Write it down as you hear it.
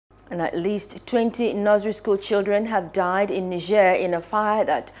And at least 20 nursery school children have died in Niger in a fire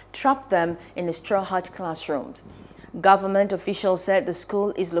that trapped them in a straw hut classroom. Government officials said the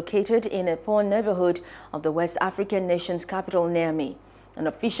school is located in a poor neighborhood of the West African nation's capital, Niamey. An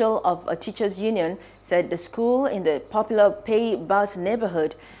official of a teachers' union said the school in the popular Pay Bus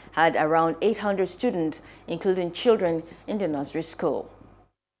neighborhood had around 800 students, including children in the nursery school.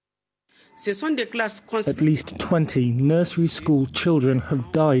 At least 20 nursery school children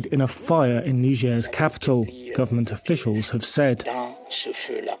have died in a fire in Niger's capital, government officials have said.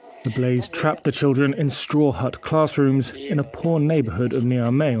 The blaze trapped the children in straw hut classrooms in a poor neighborhood of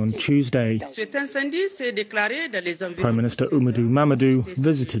Niamey on Tuesday. Prime Minister Oumadou Mamadou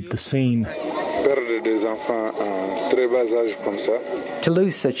visited the scene. To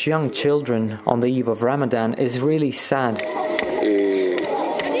lose such young children on the eve of Ramadan is really sad.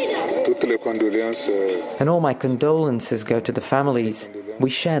 And all my condolences go to the families. We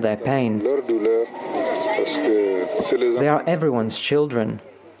share their pain. They are everyone's children.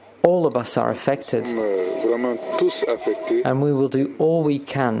 All of us are affected. And we will do all we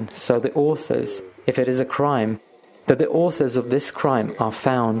can so the authors, if it is a crime, that the authors of this crime are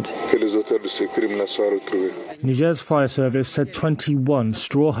found. Niger's fire service said 21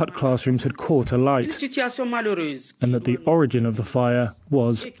 straw hut classrooms had caught alight and that the origin of the fire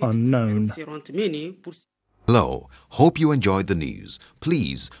was unknown. Hello, hope you enjoyed the news.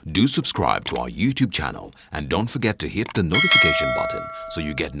 Please do subscribe to our YouTube channel and don't forget to hit the notification button so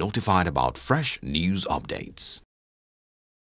you get notified about fresh news updates.